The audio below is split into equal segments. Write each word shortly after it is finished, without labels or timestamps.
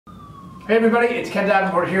Hey everybody, it's Ken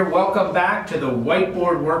Davenport here. Welcome back to the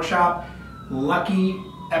Whiteboard Workshop. Lucky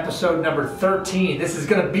episode number 13. This is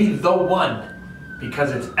going to be the one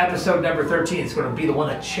because it's episode number 13. It's going to be the one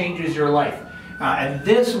that changes your life. And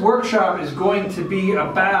this workshop is going to be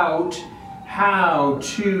about how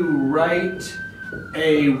to write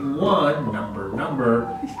a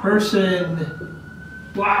person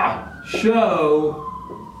show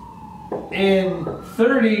in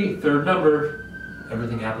 30, third number,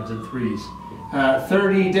 everything happens in threes,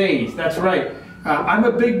 30 days. That's right. I'm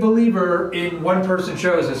a big believer in one-person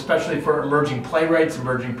shows, especially for emerging playwrights,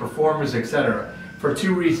 emerging performers, etc. For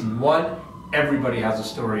two reasons. One, everybody has a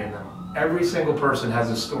story in them. Every single person has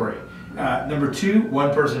a story. Number two,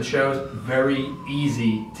 one-person shows, very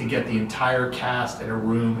easy to get the entire cast in a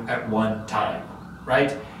room at one time,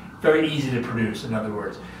 right? Very easy to produce, in other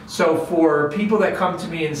words. So for people that come to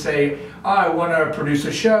me and say, oh, I want to produce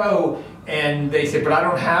a show, and they say, but I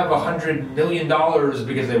don't have $100 million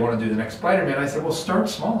because they want to do the next Spider-Man. I say, well, start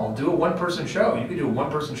small. Do a one-person show. You can do a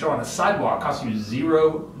one-person show on a sidewalk. It costs you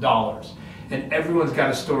 $0. And everyone's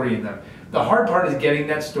got a story in them. The hard part is getting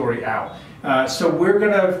that story out. So we're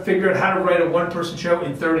going to figure out how to write a one-person show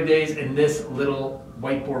in 30 days in this little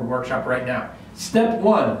whiteboard workshop right now. Step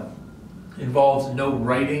one involves no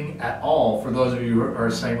writing at all. For those of you who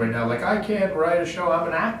are saying right now, like, I can't write a show, I'm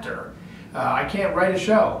an actor. I can't write a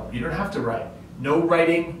show. You don't have to write. No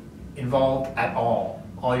writing involved at all.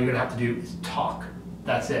 All you're going to have to do is talk.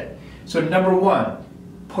 That's it. So number one,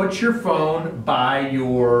 put your phone by on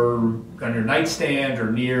your nightstand or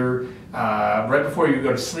near right before you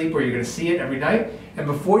go to sleep, where you're going to see it every night. And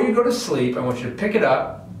before you go to sleep, I want you to pick it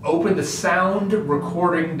up, open the sound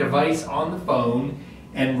recording device on the phone,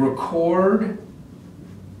 and record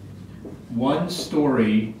one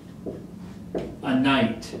story a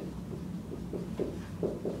night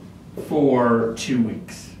for 2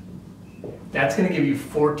 weeks. That's going to give you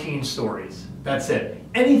 14 stories. That's it.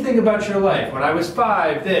 Anything about your life. When I was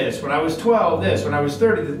 5, this. When I was 12, this. When I was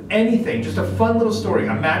 30, this. Anything. Just a fun little story.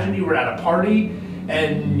 Imagine you were at a party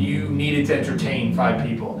and you needed to entertain 5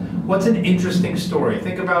 people. What's an interesting story?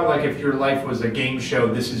 Think about, like, if your life was a game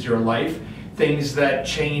show, this is your life. Things that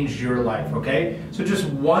changed your life, okay? So just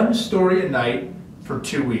one story a night for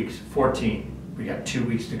 2 weeks. 14. We got 2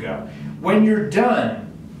 weeks to go. When you're done,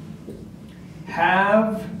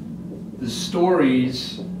 have the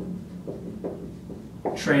stories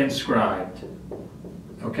transcribed,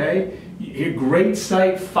 okay? A great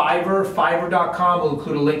site, Fiverr.com, we'll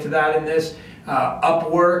include a link to that in this.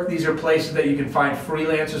 Upwork, these are places that you can find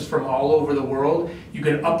freelancers from all over the world. You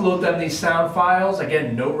can upload them these sound files.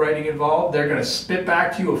 Again, no writing involved. They're going to spit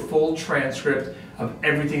back to you a full transcript of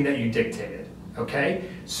everything that you dictated, okay?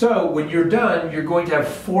 So when you're done, you're going to have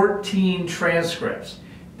 14 transcripts.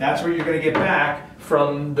 That's where you're going to get back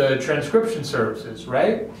from the transcription services,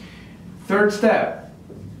 right? Third step,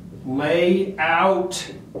 lay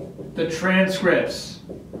out the transcripts.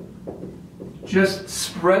 Just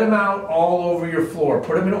spread them out all over your floor.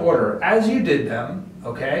 Put them in order as you did them,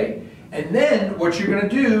 okay? And then what you're going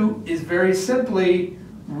to do is very simply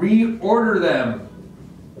reorder them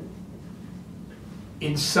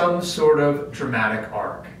in some sort of dramatic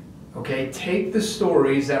arc, okay? Take the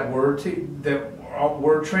stories that were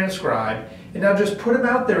transcribed and now just put them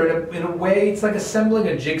out there in a way. It's like assembling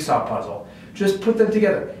a jigsaw puzzle. Just put them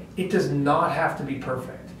together. It does not have to be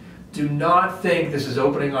perfect. Do not think this is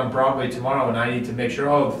opening on Broadway tomorrow and I need to make sure,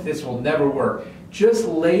 oh, this will never work. Just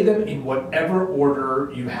lay them in whatever order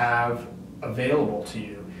you have available to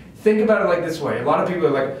you. Think about it like this way. A lot of people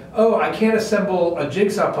are like, oh, I can't assemble a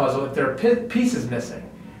jigsaw puzzle if there are pieces missing.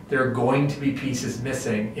 There are going to be pieces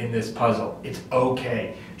missing in this puzzle. It's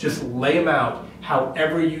okay. Just lay them out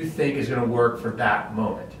however you think is going to work for that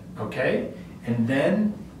moment, okay? And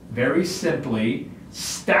then, very simply,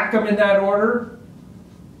 stack them in that order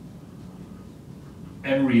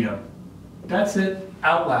and read them. That's it,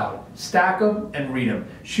 out loud. Stack them and read them.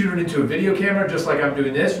 Shoot it into a video camera just like I'm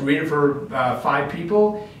doing this. Read it for 5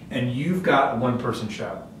 people and you've got a one-person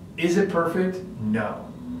show. Is it perfect?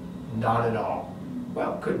 No, not at all.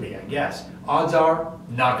 Well, could be, I guess. Odds are,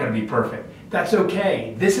 not going to be perfect. That's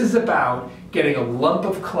okay. This is about getting a lump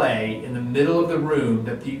of clay in the middle of the room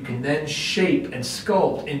that you can then shape and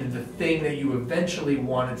sculpt into the thing that you eventually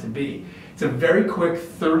want it to be. It's a very quick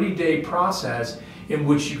 30-day process in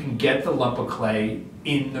which you can get the lump of clay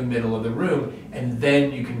in the middle of the room and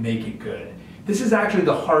then you can make it good. This is actually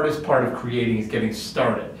the hardest part of creating, is getting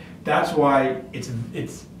started. That's why it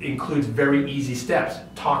includes very easy steps.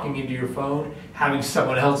 Talking into your phone, having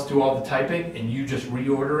someone else do all the typing, and you just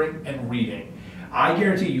reordering and reading. I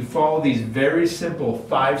guarantee you follow these very simple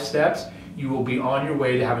 5 steps, you will be on your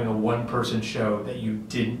way to having a one-person show that you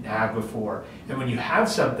didn't have before. And when you have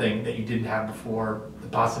something that you didn't have before, the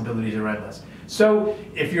possibilities are endless. So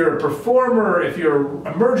if you're a performer, if you're an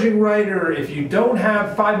emerging writer, if you don't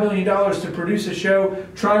have $5 million to produce a show,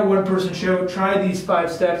 try a one-person show, try these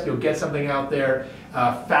 5 steps. You'll get something out there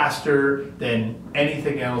faster than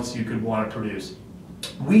anything else you could want to produce.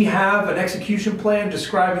 We have an execution plan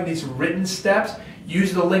describing these written steps.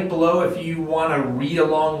 Use the link below if you want to read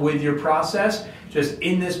along with your process. Just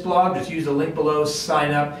in this blog, just use the link below,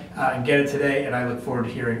 sign up, and get it today. And I look forward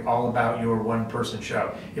to hearing all about your one-person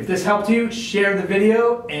show. If this helped you, share the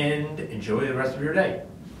video and enjoy the rest of your day.